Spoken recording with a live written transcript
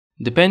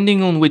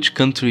Depending on which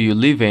country you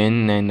live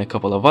in and a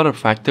couple of other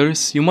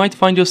factors, you might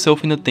find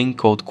yourself in a thing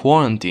called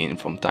quarantine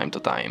from time to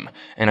time.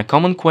 And a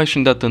common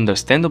question that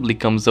understandably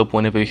comes up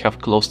whenever you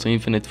have close to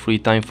infinite free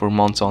time for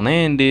months on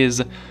end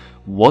is,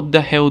 what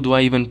the hell do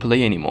I even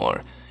play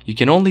anymore? You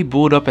can only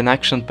boot up an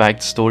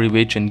action-packed,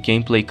 story-rich and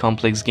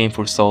gameplay-complex game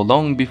for so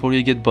long before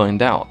you get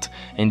burned out,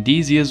 and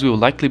these years will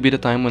likely be the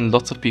time when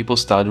lots of people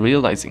start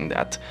realizing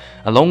that,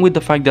 along with the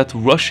fact that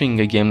rushing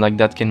a game like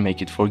that can make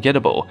it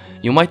forgettable.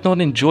 You might not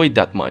enjoy it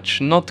that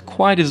much, not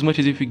quite as much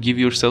as if you give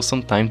yourself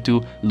some time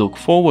to look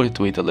forward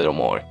to it a little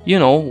more. You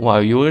know,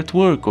 while you're at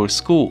work or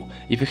school,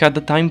 if you had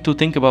the time to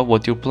think about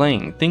what you're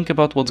playing, think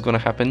about what's gonna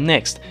happen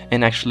next,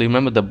 and actually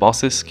remember the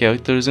bosses,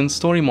 characters and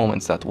story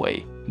moments that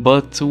way.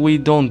 But we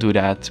don't do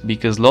that,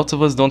 because lots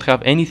of us don't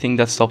have anything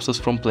that stops us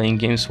from playing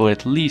games for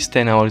at least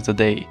 10 hours a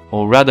day,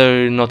 or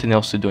rather nothing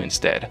else to do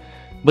instead.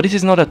 But this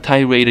is not a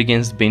tirade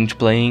against binge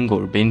playing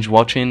or binge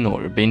watching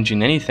or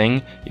binging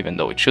anything, even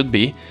though it should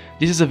be.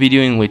 This is a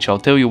video in which I'll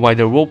tell you why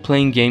the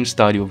role-playing game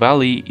Stardew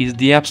Valley is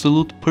the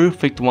absolute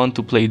perfect one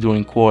to play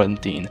during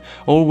quarantine,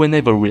 or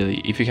whenever really,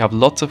 if you have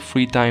lots of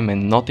free time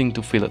and nothing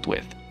to fill it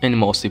with. And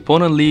most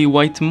importantly,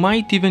 why it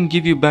might even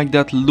give you back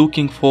that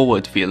looking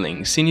forward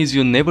feeling, seeing as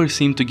you never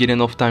seem to get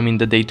enough time in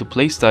the day to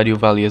play Stardew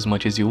Valley as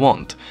much as you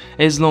want,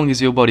 as long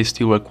as your body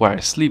still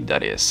requires sleep,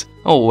 that is.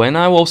 Oh, and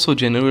I'll also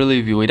generally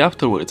review it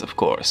afterwards, of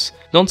course.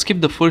 Don't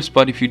skip the first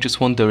part if you just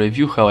want the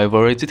review,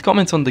 however, as it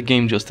comments on the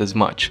game just as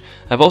much.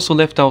 I've also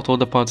left out all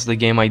the parts of the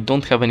game I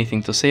don't have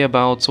anything to say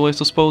about, so as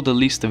to spoil the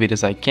least of it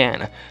as I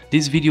can.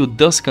 This video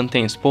does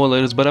contain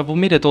spoilers, but I've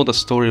omitted all the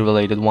story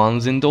related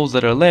ones, and those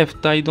that are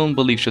left I don't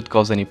believe should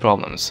cause any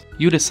problems.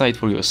 You decide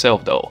for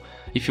yourself though.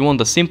 If you want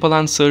the simple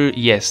answer,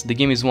 yes, the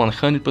game is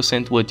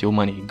 100% worth your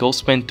money. Go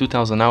spend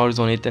 2000 hours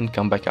on it and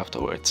come back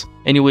afterwards.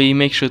 Anyway,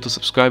 make sure to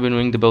subscribe and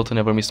ring the bell to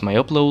never miss my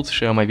uploads,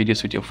 share my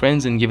videos with your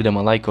friends and give them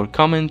a like or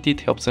comment,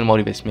 it helps and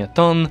motivates me a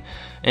ton,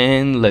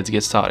 and let's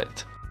get started.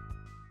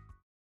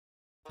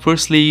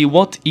 Firstly,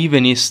 what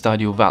even is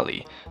Stardew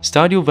Valley?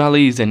 Stardew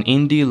Valley is an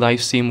indie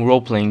live sim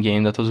role-playing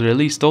game that was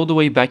released all the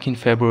way back in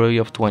February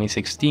of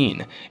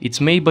 2016.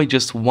 It's made by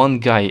just one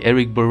guy,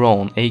 Eric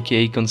Barone,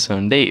 aka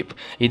Concerned Ape.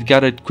 It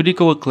got a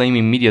critical acclaim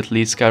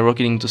immediately,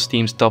 skyrocketing to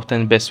Steam's top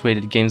 10 best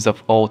rated games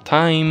of all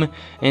time,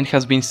 and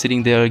has been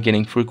sitting there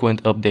getting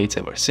frequent updates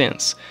ever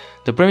since.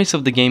 The premise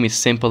of the game is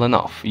simple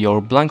enough.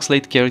 Your blank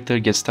slate character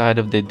gets tired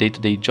of their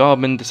day-to-day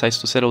job and decides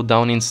to settle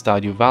down in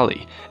Stardew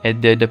Valley,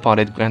 at their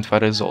departed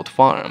grandfather's old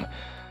farm.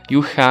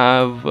 You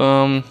have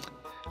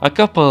a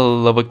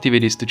couple of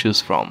activities to choose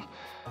from.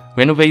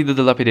 Renovate the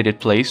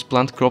dilapidated place,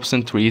 plant crops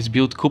and trees,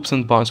 build coops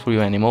and barns for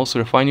your animals,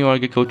 refine your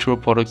agricultural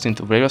products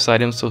into various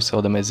items to sell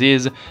them as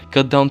is,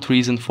 cut down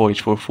trees and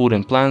forage for food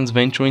and plants,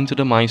 venture into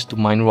the mines to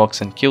mine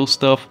rocks and kill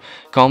stuff,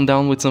 calm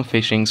down with some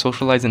fishing,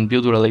 socialize and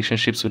build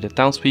relationships with the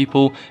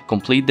townspeople,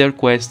 complete their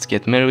quests,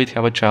 get married,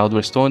 have a child,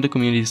 restore the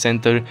community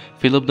center,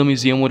 fill up the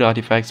museum with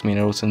artifacts,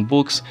 minerals and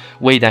books.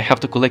 Wait, I have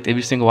to collect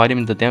every single item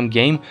in the damn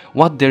game?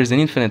 What, there's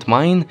an infinite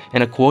mine?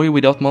 And a quarry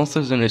without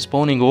monsters and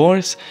respawning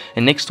ores?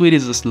 And next to it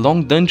is this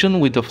long dungeon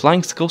with the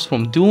flying skulls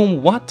from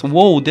Doom? What?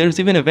 Whoa,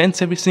 there's even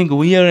events every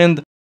single year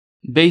and...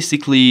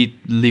 basically,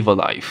 live a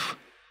life.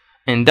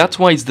 And that's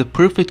why it's the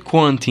perfect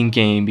quarantine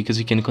game, because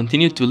you can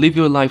continue to live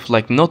your life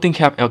like nothing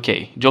happened.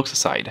 Okay, jokes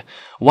aside,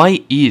 why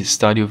is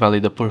Stardew Valley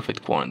the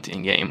perfect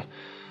quarantine game?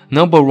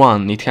 Number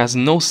 1, it has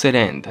no set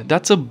end.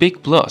 That's a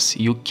big plus.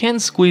 You can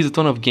squeeze a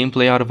ton of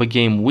gameplay out of a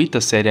game with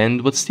a set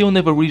end, but still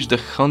never reach the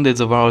hundreds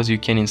of hours you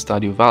can in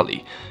Stardew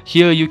Valley.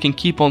 Here you can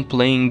keep on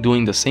playing,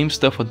 doing the same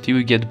stuff until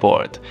you get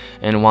bored,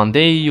 and one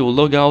day you'll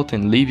log out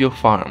and leave your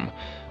farm.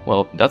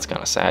 Well, that's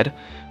kinda sad.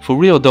 For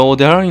real though,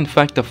 there are in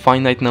fact a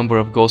finite number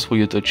of goals for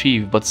you to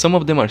achieve, but some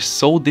of them are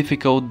so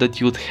difficult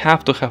that you'd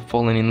have to have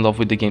fallen in love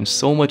with the game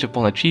so much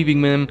upon achieving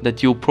them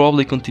that you'll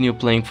probably continue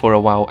playing for a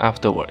while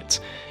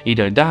afterwards.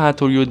 Either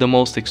that, or you're the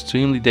most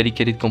extremely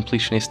dedicated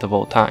completionist of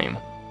all time.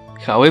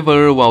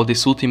 However, while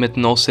this ultimate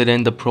no set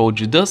end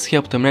approach does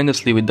help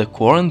tremendously with the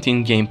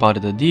quarantine game part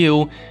of the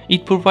deal,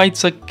 it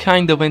provides a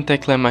kind of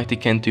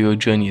anticlimactic end to your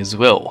journey as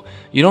well.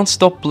 You don't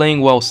stop playing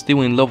while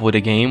still in love with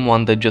a game,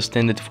 one that just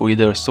ended for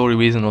either a story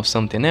reason or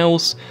something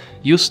else.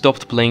 You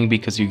stopped playing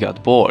because you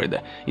got bored.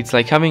 It's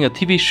like having a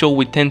TV show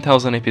with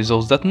 10,000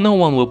 episodes that no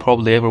one will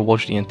probably ever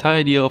watch the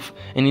entirety of,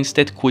 and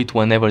instead quit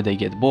whenever they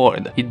get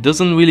bored. It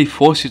doesn't really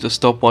force you to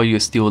stop while you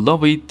still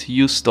love it,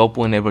 you stop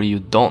whenever you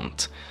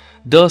don't.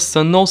 Thus,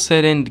 a no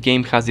set end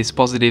game has its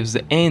positives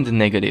and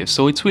negatives,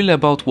 so it's really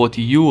about what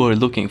you are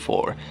looking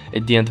for.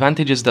 And the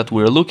advantages that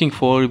we're looking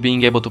for,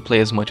 being able to play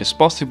as much as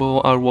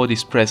possible, are what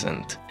is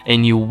present.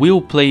 And you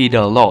will play it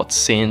a lot,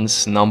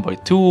 since, number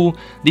 2,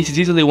 this is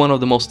easily one of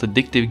the most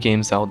addictive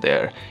games out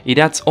there. It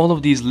adds all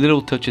of these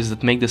little touches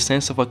that make the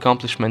sense of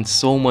accomplishment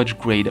so much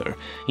greater.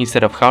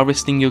 Instead of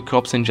harvesting your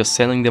crops and just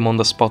selling them on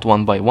the spot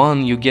one by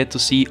one, you get to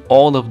see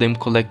all of them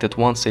collect at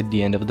once at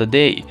the end of the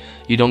day.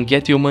 You don't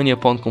get your money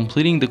upon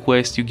completing the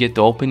quest, you get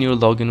to open your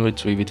log and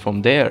retrieve it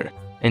from there.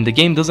 And the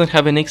game doesn't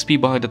have an XP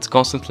bar that's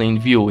constantly in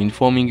view,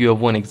 informing you of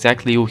when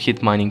exactly you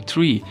hit mining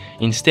 3.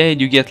 Instead,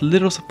 you get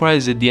little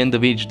surprises at the end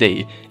of each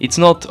day. It's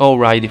not,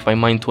 alright, if I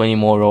mine 20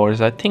 more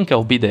ores, I think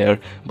I'll be there,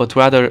 but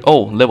rather,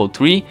 oh, level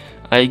 3?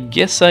 I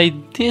guess I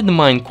did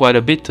mine quite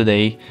a bit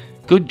today.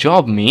 Good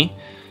job, me.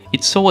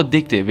 It's so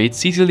addictive,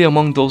 it's easily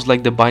among those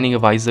like The Binding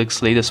of Isaac,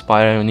 Slay the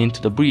Spire and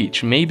Into the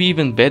Breach, maybe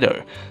even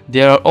better.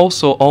 They are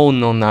also all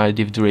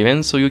non-narrative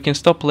driven, so you can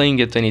stop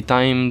playing at any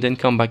time, then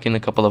come back in a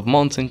couple of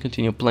months and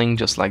continue playing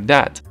just like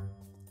that.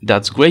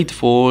 That's great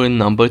for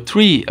number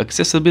 3,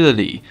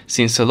 accessibility,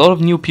 since a lot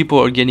of new people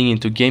are getting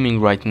into gaming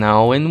right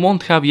now and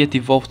won't have yet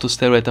evolved to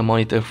stare at a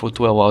monitor for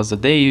 12 hours a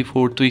day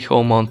for 3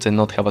 whole months and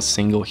not have a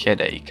single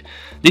headache.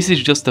 This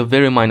is just a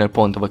very minor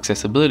point of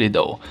accessibility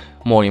though.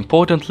 More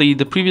importantly,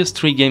 the previous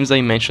 3 games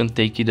I mentioned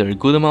take either a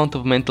good amount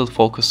of mental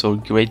focus or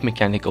great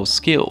mechanical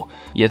skill,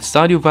 yet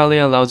Stardew Valley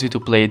allows you to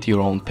play at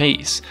your own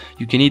pace.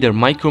 You can either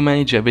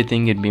micromanage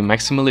everything and be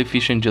maximally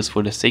efficient just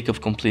for the sake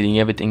of completing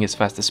everything as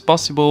fast as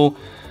possible,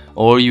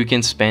 or you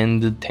can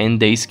spend 10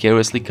 days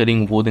carelessly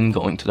cutting wood and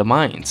going to the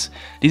mines.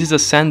 This is a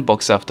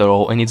sandbox after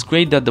all, and it's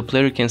great that the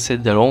player can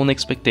set their own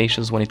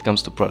expectations when it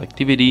comes to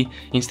productivity,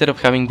 instead of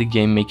having the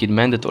game make it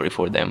mandatory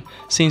for them,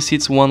 since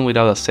it's one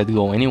without a set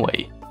goal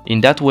anyway. In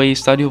that way,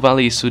 Stardew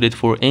Valley is suited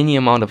for any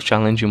amount of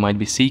challenge you might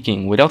be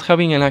seeking, without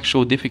having an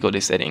actual difficulty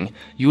setting.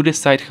 You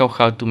decide how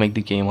hard to make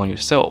the game on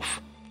yourself.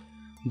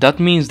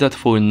 That means that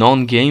for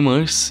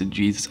non-gamers,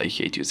 Jesus I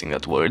hate using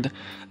that word,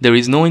 there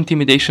is no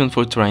intimidation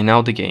for trying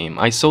out the game.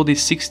 I saw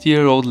this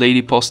 60-year-old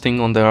lady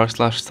posting on the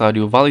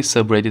r/Stardew Valley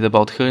subreddit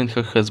about her and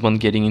her husband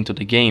getting into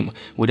the game,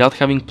 without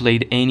having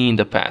played any in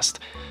the past.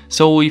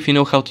 So if you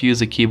know how to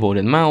use a keyboard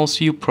and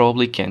mouse, you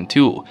probably can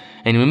too.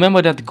 And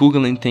remember that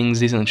googling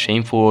things isn't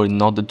shameful or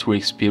not the true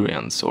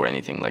experience or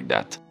anything like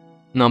that.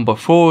 Number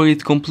 4,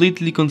 it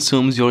completely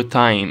consumes your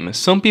time.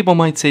 Some people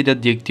might say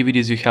that the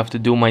activities you have to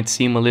do might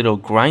seem a little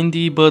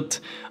grindy, but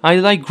I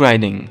like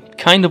grinding,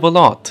 kind of a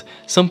lot.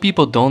 Some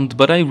people don't,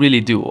 but I really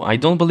do. I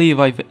don't believe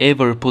I've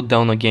ever put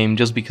down a game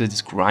just because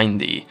it's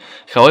grindy.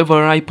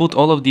 However, I put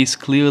all of these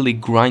clearly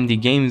grindy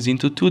games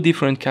into 2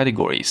 different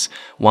categories,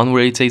 one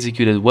where it's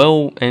executed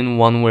well and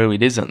one where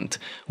it isn't,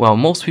 while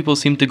most people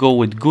seem to go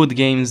with good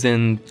games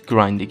and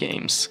grindy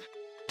games.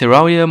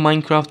 Terraria,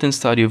 Minecraft and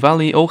Stardew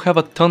Valley all have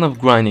a ton of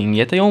grinding,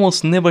 yet I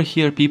almost never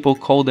hear people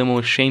call them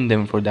or shame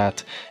them for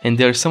that, and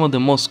they are some of the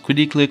most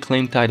critically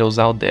acclaimed titles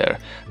out there.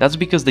 That's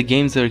because the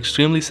games are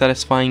extremely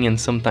satisfying and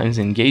sometimes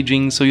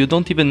engaging, so you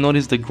don't even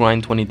notice the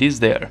grind when it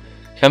is there.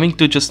 Having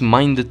to just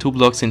mine the 2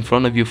 blocks in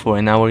front of you for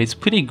an hour is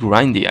pretty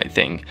grindy, I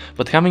think,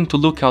 but having to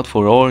look out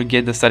for ore,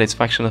 get the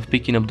satisfaction of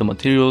picking up the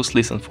materials,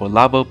 listen for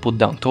lava, put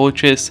down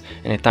torches,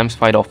 and at times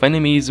fight off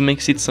enemies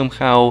makes it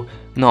somehow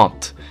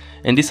not.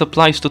 And this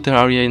applies to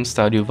Terraria and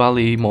Stardew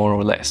Valley more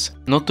or less.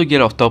 Not to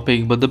get off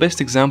topic, but the best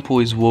example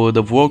is World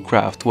of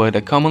Warcraft, where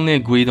the commonly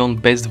agreed on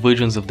best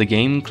versions of the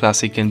game,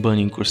 Classic and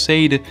Burning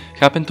Crusade,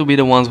 happen to be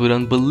the ones with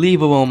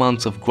unbelievable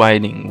amounts of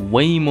grinding,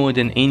 way more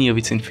than any of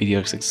its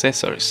inferior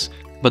successors.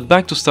 But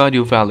back to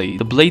Stardew Valley,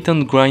 the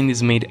blatant grind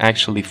is made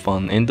actually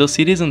fun, and thus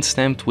it isn't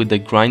stamped with the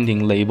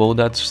grinding label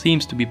that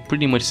seems to be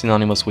pretty much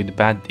synonymous with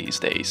bad these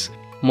days.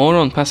 More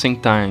on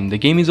passing time, the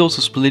game is also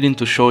split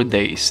into short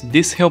days.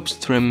 This helps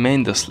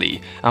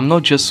tremendously. I'm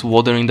not just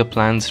watering the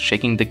plants,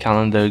 checking the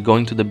calendar,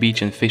 going to the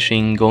beach and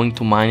fishing, going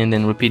to mine and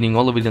then repeating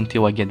all of it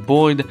until I get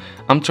bored.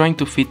 I'm trying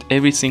to fit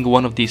every single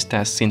one of these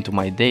tasks into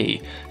my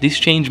day. This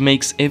change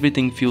makes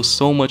everything feel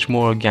so much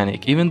more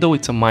organic, even though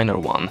it's a minor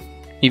one.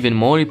 Even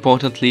more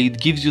importantly, it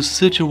gives you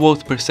such a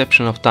worth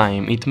perception of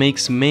time. It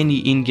makes many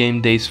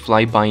in-game days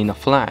fly by in a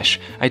flash.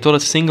 I thought a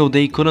single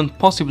day couldn't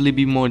possibly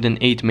be more than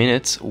 8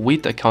 minutes,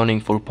 with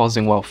accounting for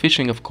pausing while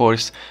fishing of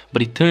course,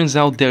 but it turns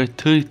out they're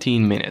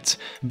 13 minutes.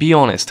 Be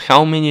honest,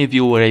 how many of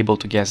you were able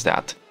to guess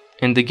that?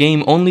 And the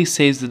game only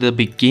saves the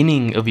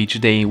beginning of each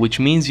day,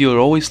 which means you're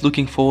always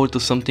looking forward to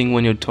something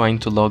when you're trying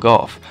to log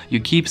off. You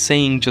keep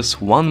saying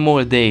just one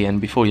more day and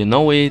before you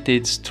know it,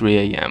 it's 3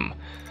 AM.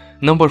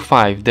 Number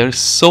 5. There's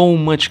so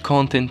much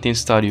content in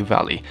Stardew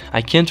Valley.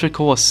 I can't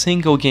recall a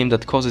single game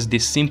that causes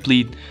this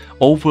simply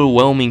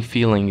overwhelming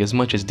feeling as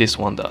much as this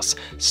one does.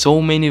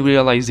 So many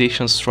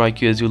realizations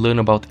strike you as you learn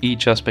about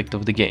each aspect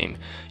of the game.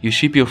 You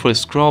ship your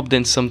first crop,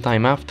 then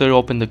sometime after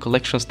open the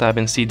collections tab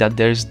and see that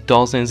there's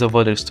dozens of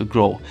others to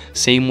grow.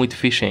 Same with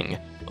fishing.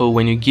 Or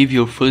when you give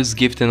your first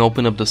gift and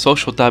open up the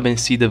social tab and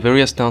see the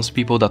various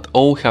townspeople that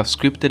all have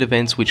scripted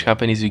events which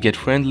happen as you get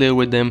friendlier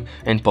with them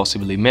and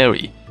possibly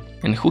marry.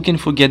 And who can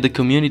forget the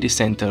community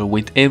center?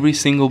 With every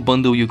single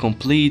bundle you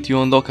complete,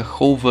 you unlock a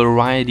whole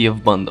variety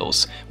of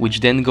bundles, which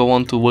then go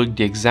on to work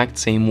the exact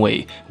same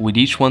way. With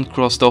each one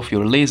crossed off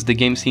your list, the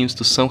game seems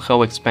to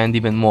somehow expand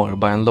even more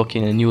by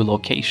unlocking a new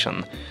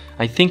location.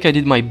 I think I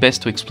did my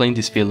best to explain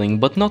this feeling,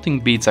 but nothing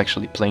beats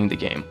actually playing the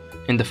game.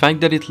 And the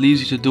fact that it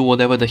leaves you to do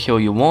whatever the hell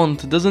you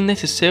want doesn't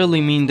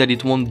necessarily mean that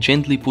it won't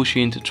gently push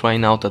you into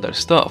trying out other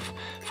stuff.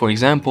 For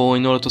example,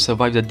 in order to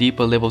survive the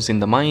deeper levels in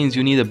the mines,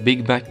 you need a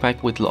big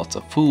backpack with lots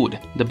of food.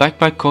 The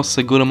backpack costs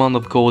a good amount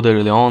of gold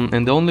early on,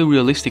 and the only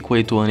realistic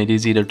way to earn it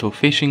is either through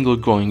fishing or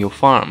growing your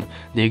farm.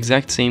 The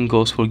exact same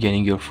goes for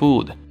getting your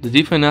food. The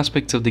different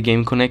aspects of the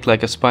game connect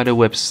like a spider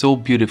web so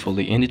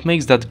beautifully, and it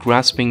makes that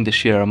grasping the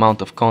sheer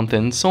amount of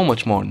content so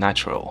much more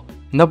natural.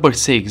 Number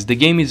 6. The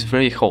game is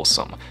very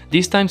wholesome.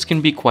 These times can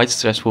be quite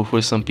stressful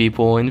for some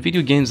people, and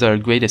video games are a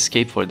great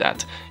escape for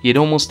that, yet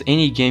almost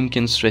any game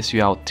can stress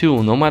you out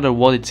too, no matter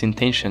what its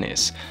intention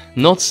is.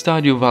 Not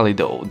Stardew Valley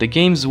though. The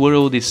game's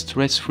world is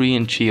stress-free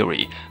and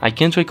cheery. I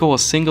can't recall a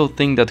single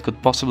thing that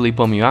could possibly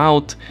bum you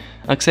out,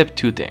 except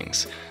two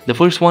things. The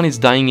first one is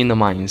dying in the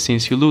mine,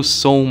 since you lose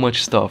so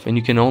much stuff and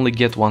you can only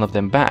get one of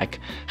them back.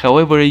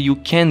 However, you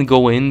can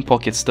go in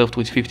pocket stuffed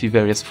with 50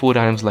 various food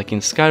items like in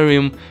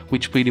Skyrim,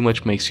 which pretty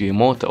much makes you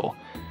immortal.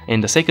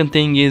 And the second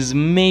thing is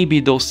maybe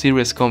those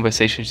serious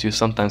conversations you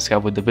sometimes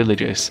have with the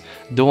villagers,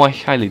 though I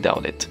highly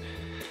doubt it.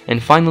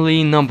 And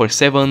finally, number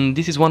 7,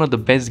 this is one of the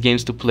best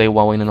games to play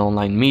while in an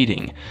online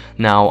meeting.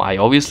 Now, I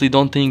obviously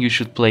don't think you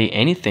should play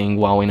anything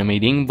while in a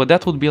meeting, but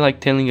that would be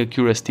like telling a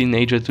curious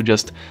teenager to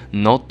just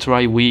not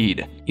try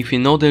weed. If you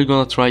know they're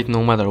gonna try it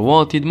no matter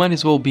what, it might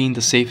as well be in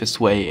the safest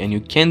way, and you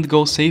can't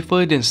go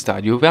safer than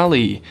Stardew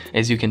Valley,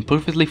 as you can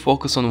perfectly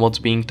focus on what's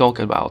being talked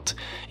about.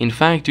 In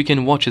fact, you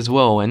can watch as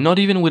well, and not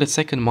even with a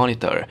second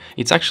monitor.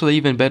 It's actually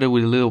even better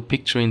with a little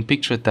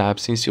picture-in-picture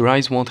tab, since your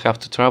eyes won't have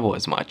to travel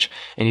as much,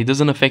 and it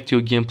doesn't affect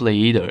your gameplay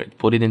either.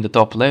 Put it in the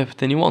top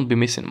left and you won't be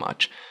missing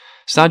much.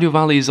 Stardew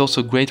Valley is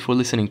also great for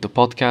listening to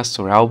podcasts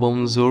or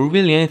albums or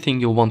really anything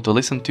you want to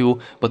listen to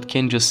but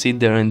can't just sit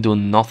there and do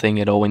nothing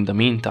at all in the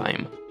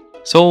meantime.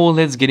 So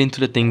let's get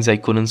into the things I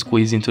couldn't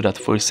squeeze into that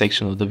first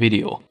section of the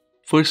video.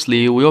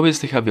 Firstly, we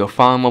obviously have your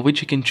farm, of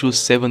which you can choose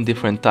 7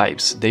 different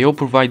types. They all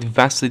provide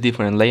vastly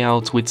different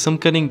layouts, with some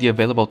cutting the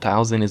available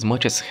tiles in as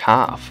much as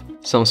half.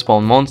 Some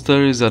spawn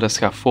monsters, others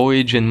have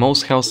forage, and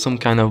most house some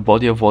kind of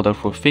body of water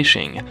for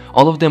fishing.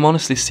 All of them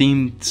honestly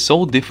seem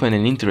so different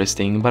and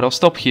interesting, but I'll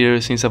stop here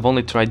since I've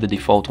only tried the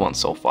default one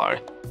so far.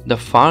 The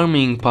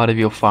farming part of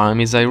your farm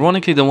is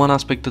ironically the one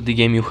aspect of the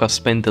game you have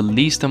spent the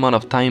least amount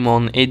of time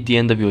on at the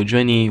end of your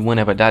journey,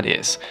 whenever that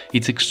is.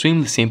 It's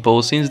extremely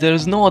simple since there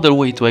is no other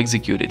way to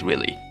execute it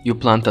really. You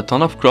plant a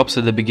ton of crops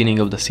at the beginning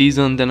of the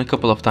season, then a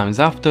couple of times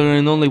after,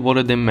 and only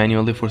water them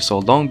manually for so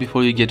long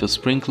before you get to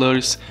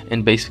sprinklers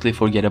and basically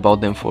forget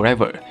about them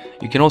forever.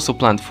 You can also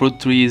plant fruit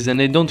trees and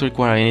they don't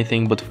require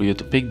anything but for you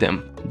to pick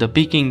them. The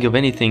picking of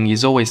anything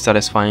is always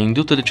satisfying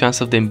due to the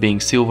chance of them being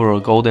silver or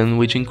golden,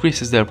 which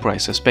increases their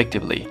price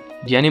respectively.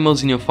 The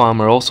animals in your farm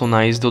are also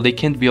nice, though they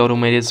can't be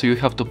automated, so you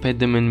have to pet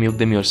them and milk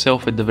them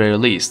yourself at the very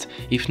least,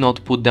 if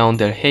not put down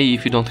their hay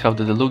if you don't have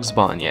the deluxe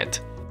barn yet.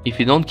 If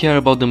you don't care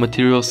about the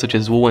materials such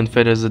as wool and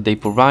feathers that they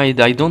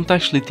provide, I don't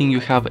actually think you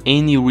have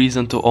any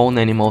reason to own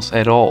animals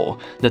at all.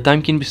 The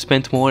time can be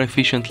spent more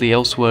efficiently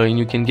elsewhere and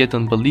you can get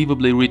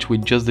unbelievably rich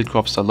with just the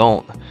crops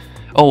alone.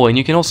 Oh, and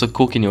you can also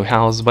cook in your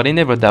house, but I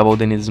never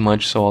dabbled in it as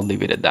much, so I'll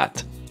leave it at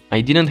that.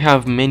 I didn't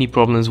have many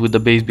problems with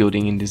the base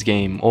building in this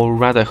game, or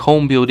rather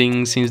home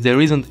building, since there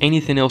isn't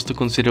anything else to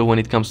consider when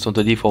it comes to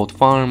the default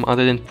farm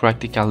other than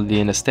practicality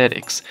and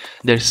aesthetics.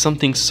 There's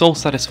something so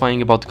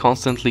satisfying about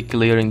constantly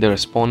clearing the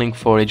respawning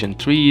forage and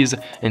trees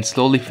and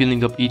slowly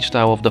filling up each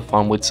tile of the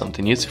farm with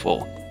something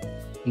useful.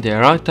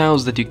 There are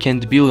tiles that you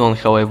can't build on,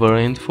 however,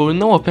 and for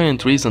no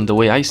apparent reason the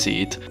way I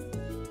see it.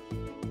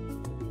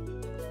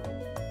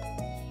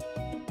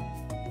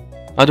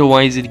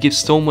 Otherwise, it gives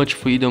so much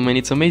freedom and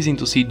it's amazing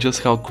to see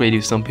just how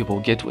creative some people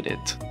get with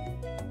it.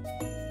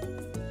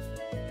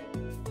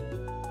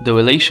 The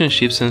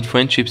relationships and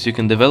friendships you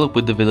can develop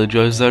with the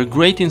villagers are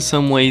great in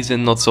some ways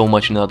and not so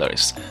much in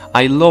others.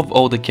 I love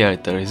all the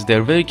characters,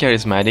 they're very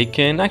charismatic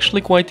and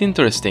actually quite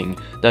interesting.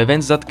 The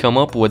events that come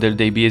up, whether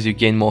they be as you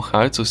gain more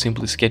hearts or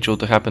simply scheduled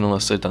to happen on a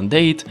certain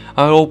date,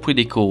 are all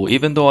pretty cool,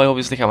 even though I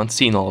obviously haven't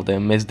seen all of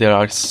them as there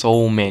are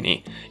so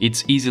many.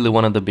 It's easily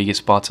one of the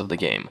biggest parts of the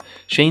game.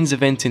 Shane's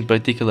events in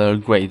particular are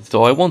great,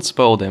 though I won't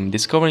spoil them.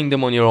 Discovering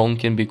them on your own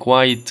can be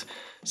quite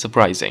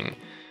surprising.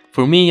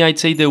 For me, I'd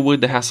say they're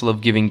worth the hassle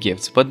of giving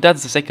gifts, but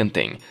that's the second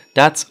thing.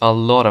 That's a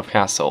lot of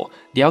hassle.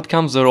 The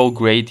outcomes are all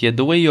great, yet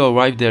the way you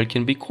arrive there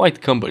can be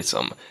quite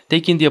cumbersome.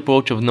 Taking the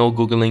approach of no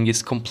googling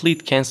is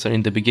complete cancer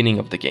in the beginning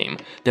of the game.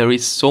 There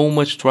is so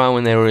much trial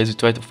and error as you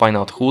try to find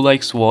out who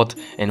likes what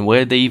and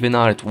where they even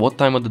are at what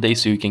time of the day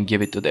so you can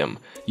give it to them.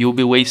 You'll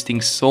be wasting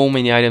so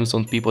many items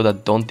on people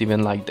that don't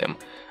even like them.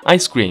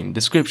 Ice cream,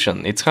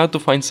 description, it's hard to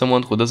find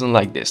someone who doesn't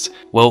like this.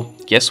 Well,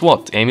 guess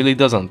what, Emily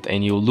doesn't,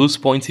 and you'll lose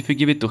points if you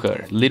give it to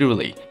her,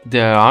 literally.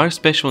 There are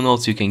special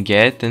notes you can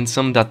get, and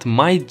some that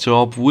might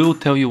drop will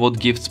tell you what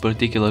gifts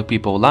particular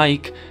people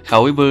like,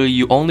 however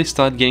you only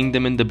start getting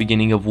them in the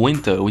beginning of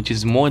winter, which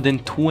is more than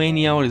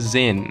 20 hours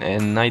in,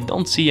 and I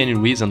don't see any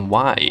reason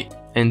why.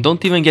 And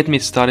don't even get me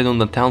started on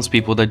the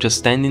townspeople that just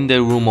stand in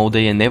their room all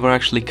day and never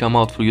actually come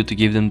out for you to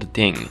give them the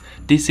thing.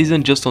 This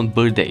isn't just on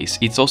birthdays,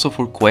 it's also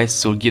for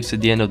quests or gifts at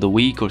the end of the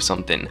week or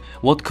something.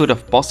 What could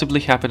have possibly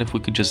happened if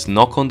we could just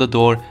knock on the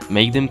door,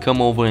 make them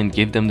come over and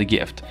give them the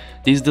gift?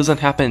 This doesn't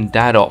happen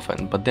that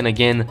often, but then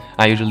again,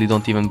 I usually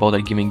don't even bother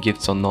giving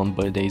gifts on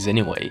non-birthdays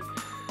anyway.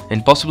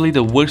 And possibly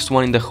the worst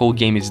one in the whole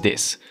game is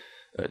this.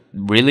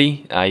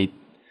 Really? I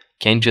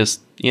can't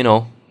just,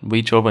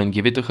 reach over and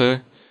give it to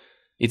her?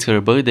 It's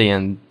her birthday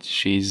and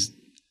she's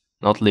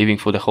not leaving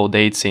for the whole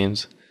day, it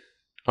seems.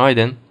 Alright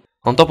then.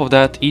 On top of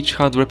that, each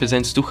heart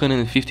represents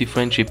 250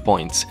 friendship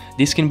points.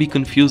 This can be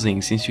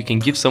confusing since you can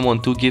give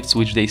someone 2 gifts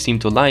which they seem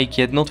to like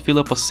yet not fill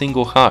up a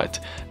single heart.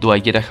 Do I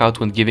get a heart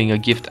when giving a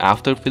gift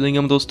after filling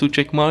up those 2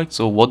 check marks,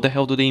 or what the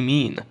hell do they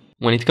mean?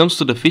 When it comes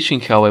to the fishing,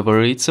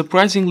 however, it's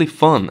surprisingly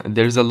fun.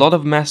 There's a lot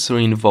of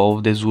mastery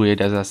involved, as weird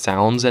as that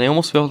sounds, and I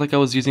almost felt like I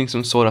was using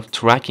some sort of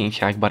tracking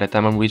hack by the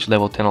time I reached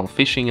level 10 on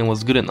fishing and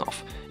was good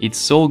enough. It's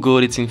so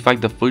good, it's in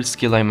fact the first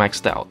skill I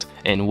maxed out,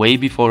 and way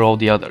before all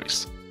the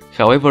others.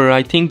 However,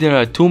 I think there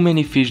are too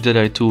many fish that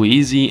are too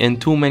easy and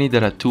too many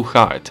that are too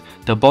hard.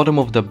 The bottom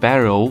of the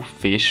barrow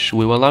fish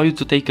will allow you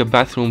to take a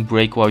bathroom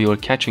break while you're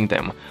catching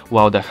them,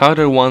 while the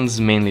harder ones,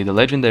 mainly the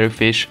legendary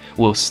fish,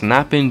 will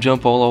snap and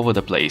jump all over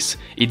the place.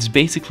 It's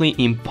basically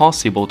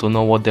impossible to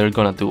know what they're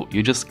gonna do,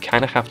 you just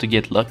kinda have to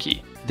get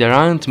lucky. There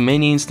aren't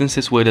many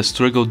instances where the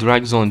struggle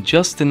drags on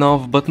just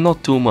enough but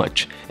not too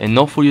much,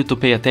 enough for you to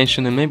pay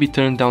attention and maybe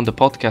turn down the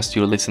podcast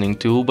you're listening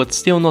to, but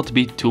still not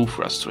be too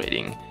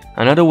frustrating.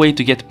 Another way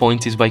to get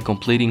points is by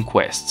completing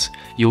quests.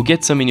 You'll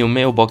get some in your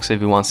mailbox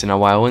every once in a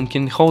while and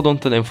can hold on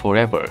to them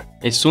forever.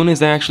 As soon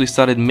as I actually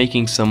started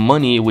making some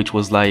money, which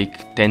was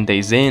like 10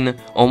 days in,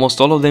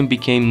 almost all of them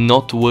became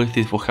not worth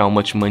it for how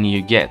much money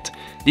you get.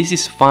 This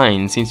is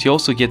fine since you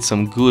also get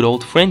some good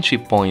old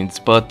friendship points,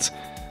 but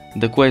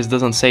the quest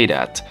doesn't say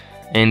that.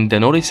 And the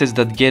notices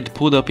that get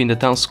put up in the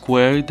town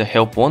square, the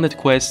help wanted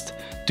quest,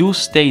 do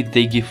state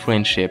they give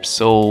friendship,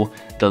 so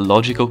the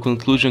logical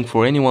conclusion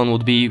for anyone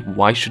would be,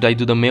 why should I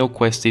do the mail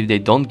quest if they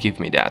don't give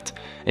me that?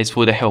 As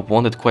for the help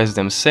wanted quests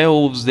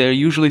themselves, they're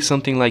usually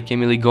something like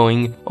Emily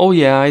going, oh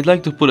yeah, I'd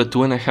like to put a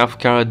 2.5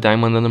 carat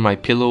diamond under my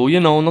pillow,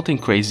 nothing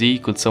crazy,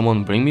 could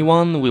someone bring me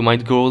one? We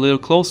might grow a little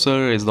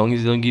closer, as long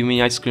as you don't give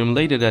me ice cream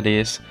later, that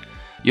is.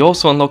 You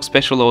also unlock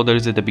special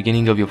orders at the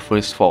beginning of your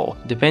first fall.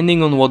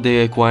 Depending on what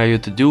they require you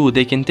to do,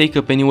 they can take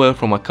up anywhere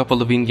from a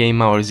couple of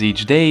in-game hours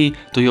each day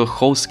to your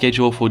whole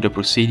schedule for the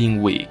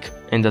preceding week.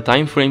 And the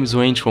time frames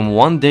range from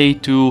 1 day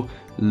to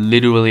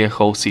literally a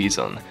whole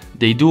season.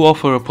 They do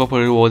offer a proper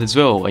reward as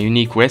well, a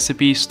unique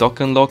recipe, stock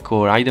unlock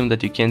or item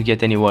that you can't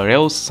get anywhere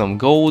else, some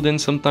gold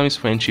and sometimes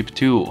friendship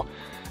too.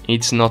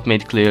 It's not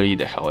made clear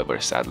either,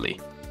 however, sadly.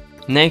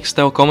 Next,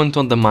 I'll comment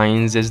on the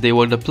mines, as they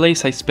were the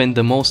place I spent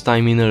the most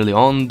time in early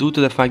on due to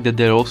the fact that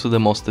they're also the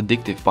most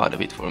addictive part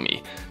of it for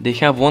me. They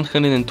have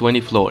 120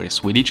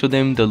 floors, with each of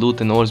them the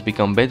loot and ores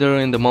become better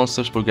and the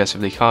monsters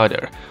progressively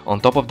harder. On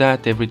top of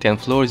that, every 10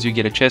 floors you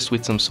get a chest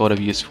with some sort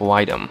of useful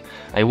item.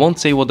 I won't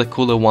say what the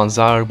cooler ones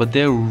are, but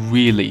they're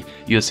really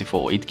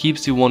useful, it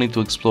keeps you wanting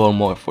to explore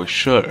more for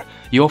sure.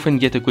 You often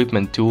get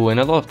equipment too, and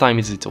a lot of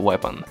times it's a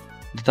weapon.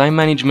 The time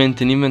management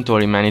and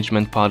inventory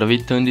management part of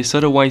it turned this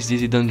otherwise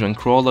easy dungeon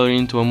crawler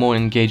into a more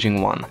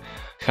engaging one.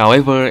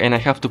 However, and I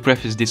have to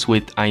preface this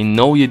with, I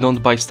know you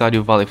don't buy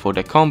Stardew Valley for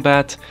the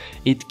combat,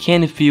 it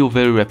can feel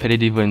very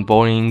repetitive and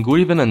boring or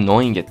even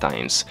annoying at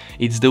times.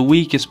 It's the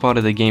weakest part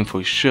of the game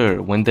for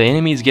sure. When the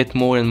enemies get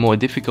more and more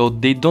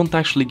difficult, they don't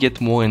actually get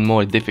more and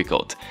more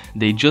difficult.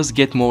 They just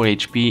get more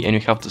HP and you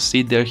have to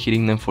sit there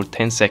hitting them for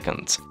 10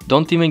 seconds.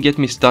 Don't even get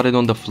me started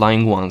on the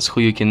flying ones, who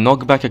you can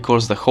knock back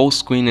across the whole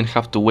screen and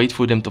have to wait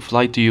for them to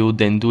fly to you,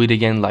 then do it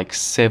again like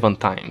 7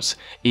 times.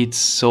 It's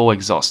so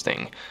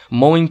exhausting.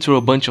 Mowing through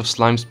a bunch of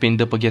slimes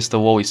pinned up against the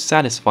wall is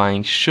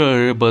satisfying,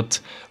 sure, but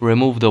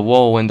remove the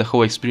wall and the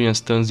whole experience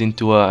turns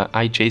into a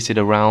I chase it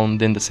around,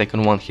 then the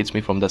second one hits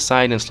me from the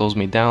side and slows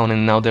me down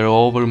and now they're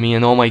all over me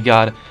and oh my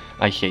god,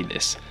 I hate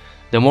this.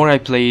 The more I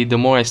played, the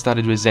more I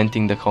started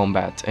resenting the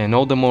combat, and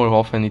all the more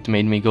often it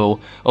made me go,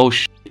 oh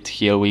shit,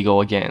 here we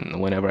go again,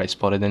 whenever I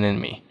spotted an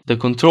enemy. The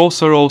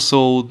controls are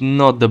also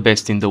not the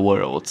best in the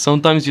world.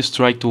 Sometimes you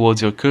strike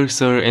towards your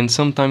cursor and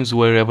sometimes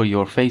wherever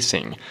you're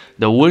facing.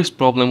 The worst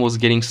problem was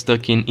getting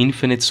stuck in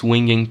infinite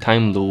swinging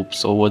time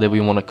loops, or whatever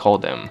you want to call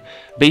them.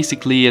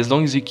 Basically, as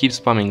long as you keep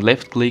spamming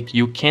left click,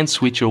 you can't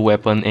switch your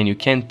weapon and you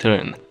can't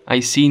turn. I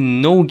see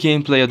no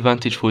gameplay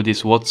advantage for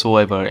this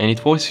whatsoever, and it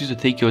forces you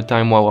to take your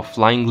time while a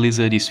flying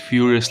lizard is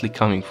furiously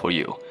coming for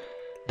you.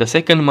 The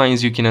second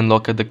mines you can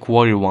unlock are the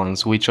quarry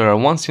ones, which are a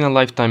once in a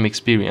lifetime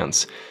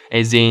experience,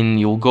 as in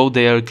you'll go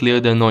there, clear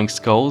the annoying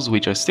skulls,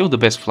 which are still the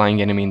best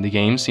flying enemy in the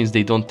game since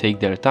they don't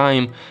take their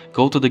time,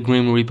 go to the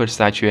Grim Reaper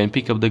statue and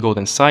pick up the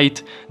golden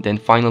sight, then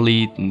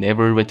finally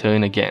never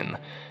return again.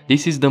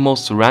 This is the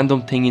most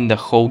random thing in the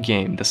whole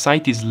game. The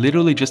site is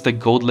literally just a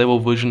gold level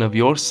version of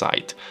your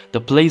site.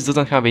 The place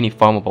doesn't have any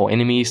farmable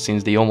enemies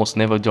since they almost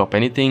never drop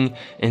anything,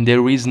 and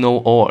there is no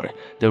ore.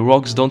 The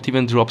rocks don't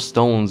even drop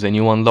stones, and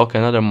you unlock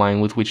another mine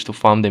with which to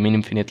farm them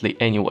infinitely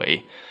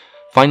anyway.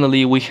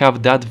 Finally, we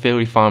have that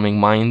very farming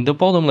mine, the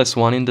bottomless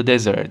one in the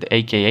desert,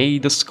 aka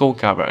the Skull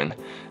Cavern.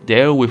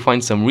 There we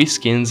find some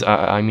reskins,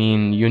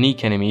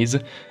 unique enemies,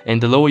 and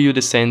the lower you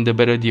descend the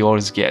better the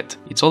ores get.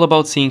 It's all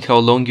about seeing how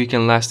long you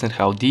can last and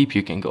how deep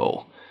you can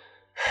go.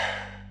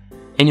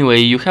 Anyway,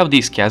 you have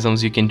these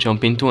chasms you can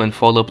jump into and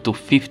fall up to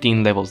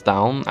 15 levels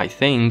down, I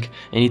think,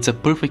 and it's a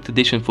perfect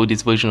addition for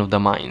this version of the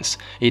mines.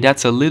 It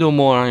adds a little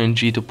more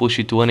RNG to push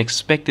it to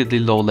unexpectedly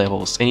low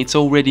levels, and it's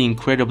already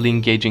incredibly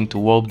engaging to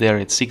warp there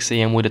at 6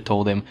 AM with a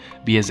totem,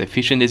 be as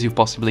efficient as you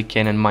possibly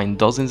can and mine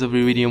dozens of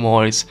iridium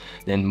ores,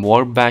 then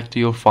warp back to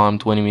your farm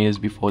 20 minutes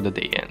before the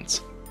day ends.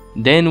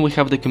 Then we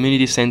have the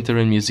community center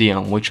and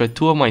museum, which are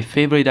two of my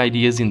favorite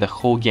ideas in the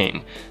whole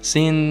game,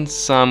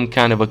 since I'm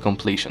kind of a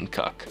completion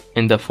cuck.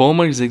 And the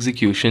former's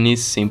execution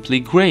is simply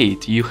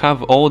great. You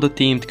have all the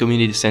themed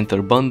community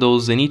center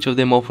bundles and each of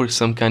them offers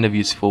some kind of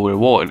useful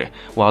reward,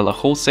 while a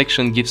whole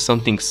section gives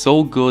something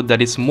so good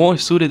that it's more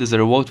suited as a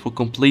reward for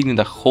completing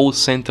the whole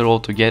center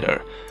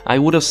altogether. I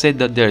would have said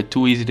that they're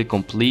too easy to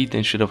complete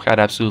and should have had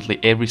absolutely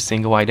every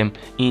single item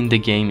in the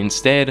game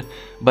instead,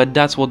 but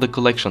that's what the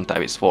collection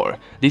tab is for.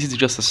 This is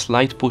just a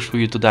slight push for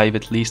you to dive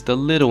at least a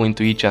little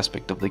into each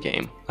aspect of the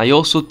game. I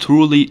also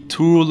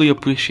truly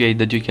appreciate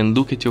that you can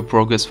look at your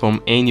progress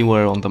from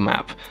anywhere on the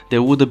map.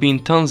 There would have been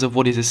tons of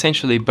what is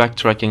essentially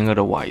backtracking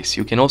otherwise.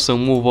 You can also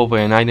move over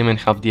an item and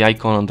have the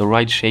icon on the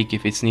right shake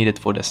if it's needed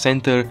for the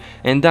center,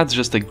 and that's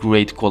just a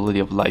great quality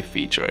of life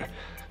feature.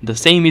 The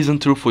same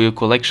isn't true for your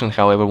collection,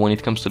 however, when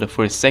it comes to the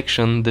first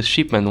section, the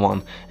shipment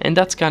one, and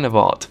that's kind of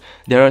odd.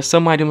 There are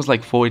some items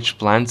like foraged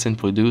plants and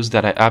produce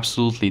that are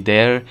absolutely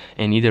there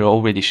and either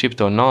already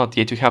shipped or not,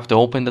 yet you have to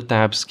open the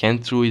tab, scan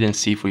through it and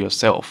see for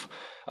yourself.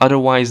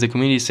 Otherwise, the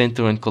community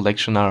center and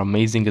collection are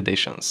amazing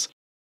additions.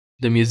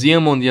 The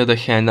museum, on the other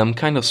hand, I'm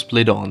kind of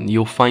split on.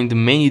 You'll find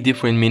many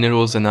different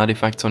minerals and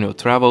artifacts on your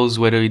travels,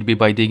 whether it be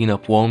by digging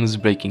up worms,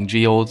 breaking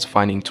geodes,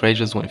 finding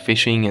treasures when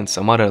fishing, and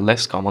some other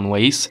less common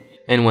ways.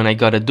 And when I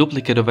got a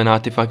duplicate of an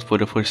artifact for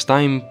the first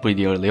time,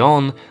 pretty early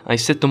on, I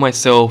said to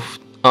myself,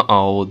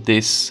 uh-oh,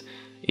 this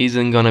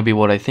isn't gonna be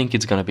what I think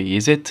it's gonna be,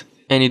 is it?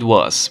 And it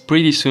was.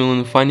 Pretty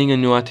soon, finding a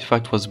new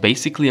artifact was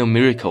basically a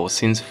miracle,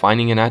 since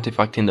finding an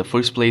artifact in the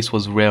first place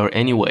was rare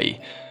anyway.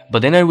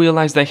 But then I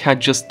realized I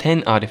had just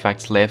 10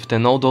 artifacts left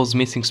and all those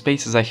missing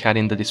spaces I had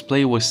in the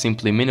display were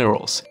simply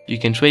minerals. You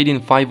can trade in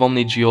 5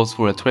 Omni Geodes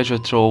for a treasure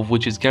trove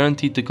which is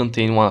guaranteed to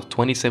contain one of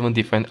 27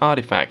 different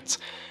artifacts,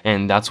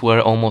 and that's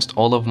where almost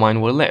all of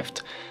mine were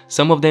left.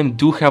 Some of them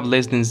do have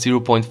less than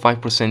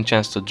 0.5%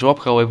 chance to drop,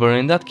 however,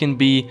 and that can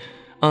be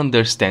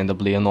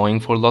understandably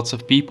annoying for lots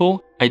of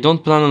people. I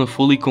don't plan on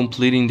fully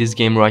completing this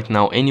game right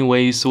now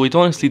anyway, so it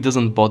honestly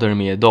doesn't bother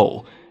me at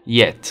all.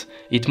 Yet.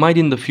 It might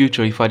in the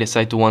future if I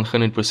decide to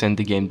 100%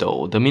 the game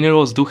though. The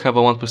minerals do have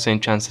a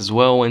 1% chance as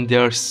well, and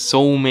there are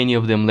so many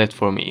of them left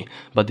for me,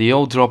 but they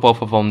all drop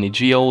off of Omni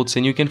Geodes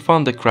and you can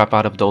farm the crap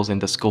out of those in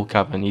the Skull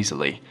Cavern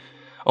easily.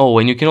 Oh,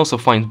 and you can also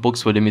find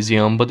books for the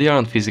museum, but they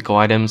aren't physical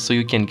items, so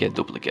you can get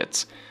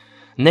duplicates.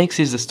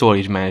 Next is the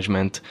storage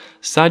management.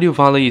 Stardew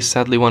Valley is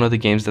sadly one of the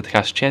games that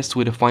has chests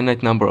with a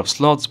finite number of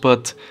slots,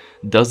 but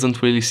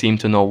doesn't really seem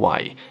to know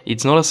why.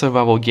 It's not a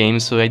survival game,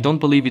 so I don't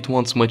believe it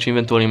wants much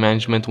inventory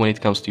management when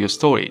it comes to your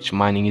storage.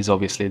 Mining is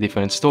obviously a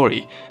different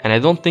story, and I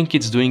don't think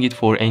it's doing it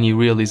for any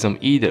realism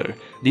either.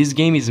 This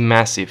game is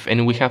massive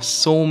and we have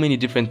so many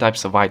different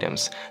types of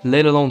items,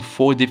 let alone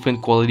 4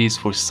 different qualities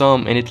for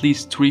some and at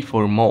least 3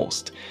 for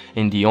most.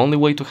 And the only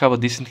way to have a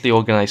decently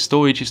organized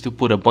storage is to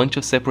put a bunch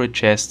of separate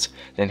chests,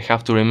 then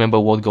have to remember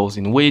what goes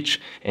in which,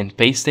 and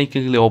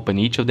painstakingly open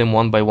each of them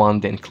one by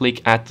one, then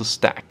click add to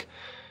stack.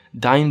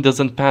 Time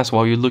doesn't pass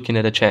while you're looking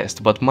at a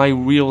chest, but my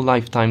real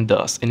lifetime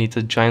does, and it's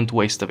a giant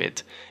waste of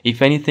it.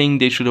 If anything,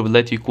 they should have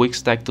let you quick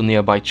stack to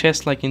nearby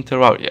chests like in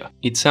Terraria.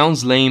 It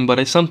sounds lame, but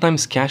I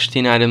sometimes cashed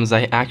in items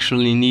I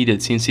actually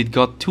needed since it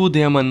got too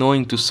damn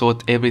annoying to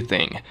sort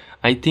everything.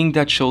 I think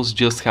that shows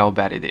just how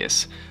bad it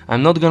is.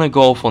 I'm not gonna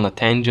go off on a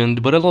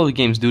tangent, but a lot of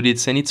games do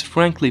this and it's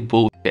frankly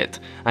bullshit.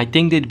 I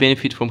think they'd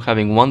benefit from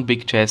having one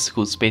big chest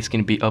whose space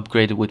can be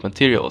upgraded with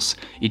materials.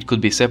 It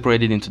could be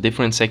separated into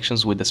different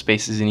sections with the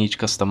spaces in each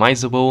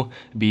customizable,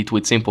 be it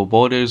with simple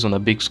borders on a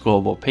big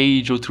scrollable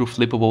page or through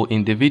flippable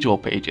individual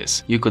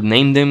pages. You could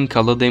name them,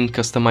 color them,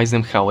 customize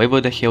them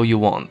however the hell you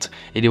want.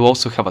 It'll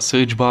also have a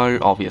search bar,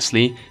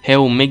 obviously.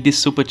 Hell, make this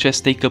super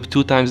chest take up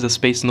 2 times the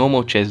space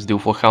normal chests do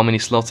for how many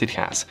slots it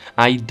has.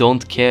 I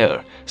don't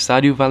care.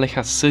 Stardew Valley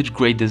has such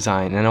great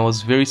design and I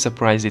was very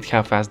surprised it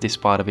half-assed this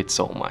part of it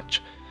so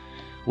much.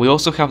 We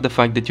also have the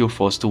fact that you're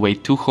forced to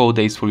wait 2 whole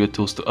days for your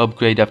tools to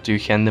upgrade after you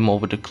hand them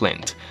over to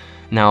Clint.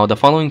 Now, the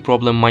following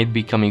problem might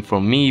be coming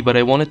from me, but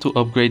I wanted to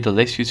upgrade the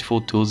less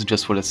useful tools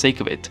just for the sake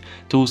of it.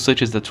 Tools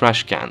such as the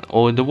trash can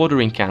or the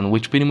watering can,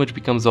 which pretty much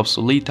becomes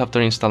obsolete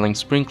after installing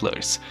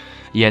sprinklers.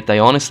 Yet I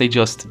honestly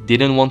just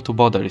didn't want to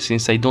bother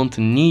since I don't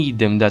need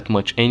them that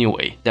much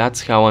anyway.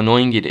 That's how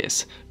annoying it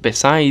is.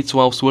 Besides,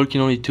 whilst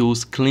working on the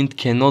tools, Clint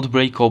cannot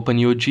break open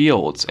your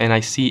geodes, and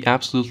I see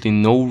absolutely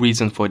no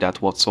reason for that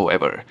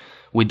whatsoever.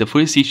 With the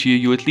first issue,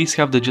 you at least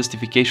have the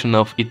justification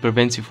of it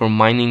prevents you from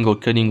mining or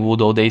cutting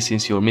wood all day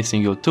since you're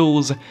missing your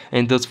tools,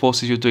 and thus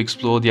forces you to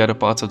explore the other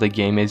parts of the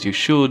game as you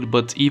should,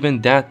 but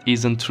even that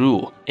isn't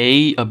true.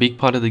 A big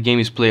part of the game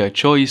is player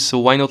choice, so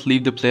why not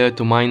leave the player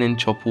to mine and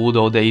chop wood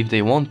all day if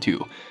they want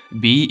to?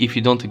 B, if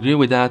you don't agree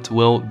with that,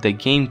 well, the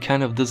game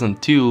kind of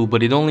doesn't too,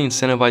 but it only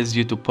incentivizes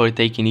you to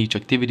partake in each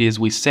activity as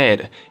we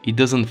said, it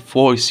doesn't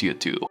force you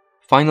to.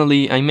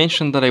 Finally, I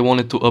mentioned that I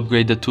wanted to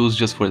upgrade the tools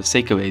just for the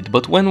sake of it,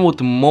 but when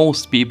would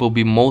most people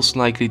be most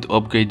likely to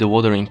upgrade the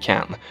watering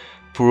can?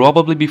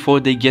 Probably before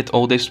they get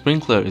all their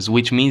sprinklers,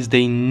 which means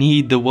they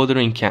need the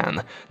watering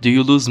can. Do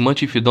you lose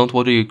much if you don't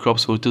water your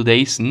crops for 2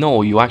 days?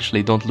 No, you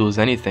actually don't lose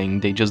anything,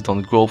 they just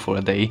don't grow for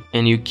a day.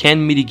 And you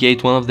can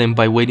mitigate one of them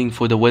by waiting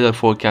for the weather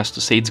forecast to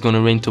say it's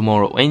gonna rain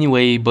tomorrow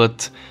anyway,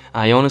 but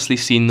I honestly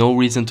see no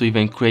reason to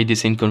even create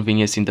this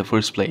inconvenience in the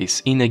first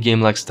place, in a game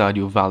like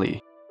Stardew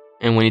Valley.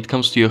 And when it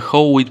comes to your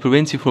hoe, it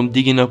prevents you from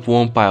digging up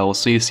worm piles,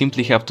 so you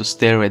simply have to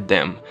stare at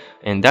them.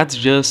 And that's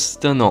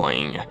just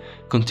annoying.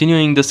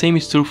 Continuing, the same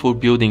is true for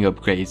building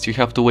upgrades. You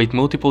have to wait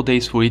multiple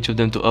days for each of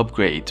them to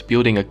upgrade.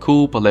 Building a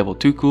coop, a level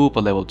 2 coop,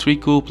 a level 3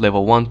 coop,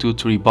 level 1, 2,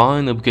 3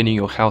 barn, upgrading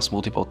your house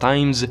multiple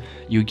times,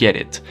 you get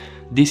it.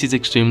 This is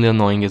extremely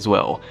annoying as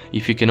well.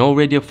 If you can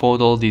already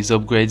afford all these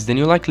upgrades, then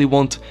you likely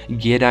won't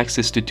get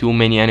access to too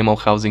many animal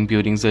housing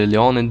buildings early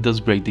on and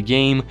thus break the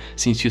game,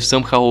 since you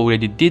somehow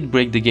already did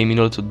break the game in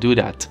order to do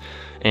that,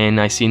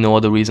 and I see no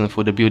other reason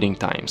for the building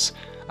times.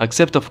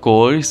 Except of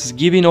course,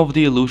 giving off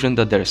the illusion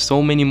that there are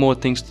so many more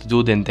things to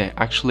do than there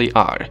actually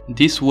are.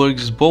 This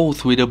works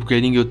both with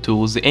upgrading your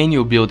tools and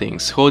your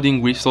buildings.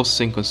 Hoarding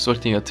resources and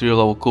constructing a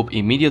 3-level coop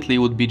immediately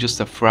would be just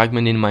a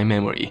fragment in my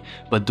memory,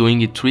 but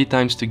doing it 3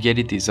 times to get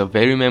it is a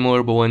very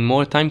memorable and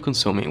more time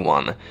consuming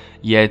one.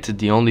 Yet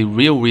the only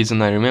real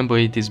reason I remember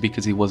it is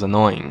because it was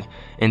annoying,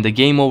 and the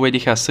game already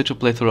has such a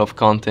plethora of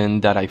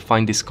content that I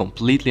find this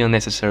completely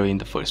unnecessary in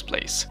the first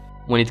place.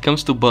 When it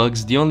comes to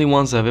bugs, the only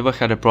ones I've ever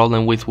had a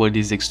problem with were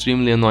these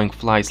extremely annoying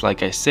flies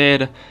like I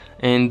said,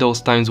 and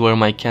those times where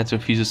my cat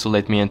refuses to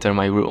let me enter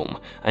my room.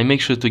 I make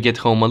sure to get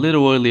home a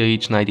little earlier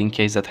each night in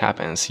case that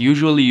happens.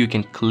 Usually you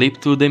can clip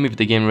through them if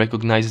the game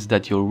recognizes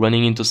that you're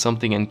running into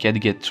something and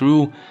can't get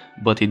through,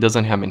 but it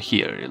doesn't happen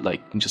here.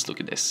 Like, just look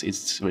at this,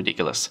 it's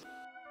ridiculous.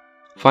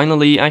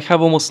 Finally, I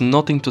have almost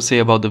nothing to say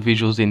about the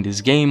visuals in this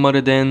game other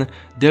than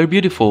they're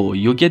beautiful.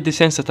 You get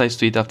desensitized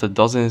to it after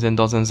dozens and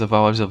dozens of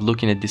hours of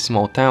looking at this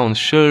small town,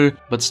 sure,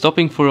 but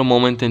stopping for a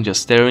moment and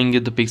just staring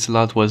at the pixel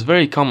art was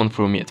very common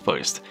for me at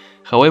first.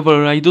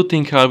 However, I do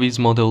think Harvey's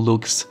model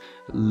looks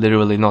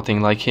literally nothing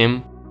like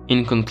him.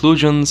 In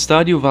conclusion,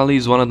 Stardew Valley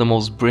is one of the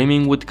most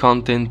brimming with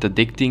content,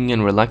 addicting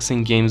and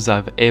relaxing games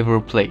I've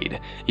ever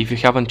played. If you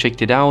haven't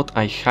checked it out,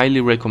 I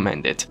highly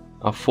recommend it.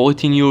 A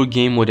 14-year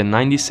game with a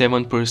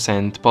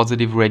 97%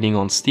 positive rating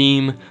on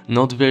Steam,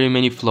 not very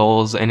many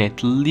flaws and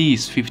at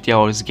least 50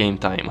 hours game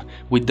time,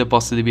 with the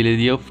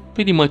possibility of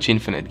pretty much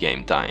infinite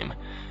game time.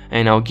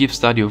 And I'll give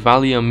Stardew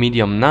Valley a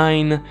medium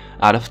 9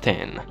 out of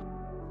 10.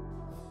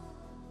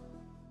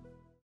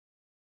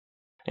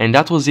 And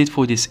that was it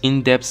for this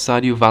in-depth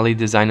Stardew Valley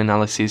design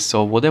analysis,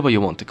 or whatever you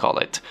want to call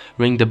it.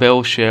 Ring the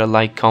bell, share,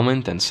 like,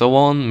 comment and so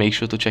on. Make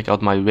sure to check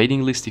out my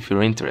rating list if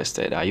you're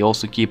interested. I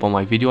also keep all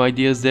my video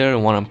ideas there,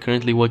 and what I'm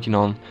currently working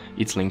on,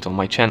 it's linked on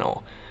my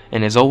channel.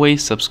 And as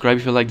always, subscribe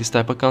if you like this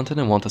type of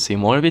content and want to see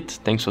more of it.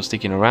 Thanks for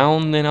sticking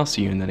around, and I'll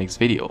see you in the next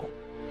video.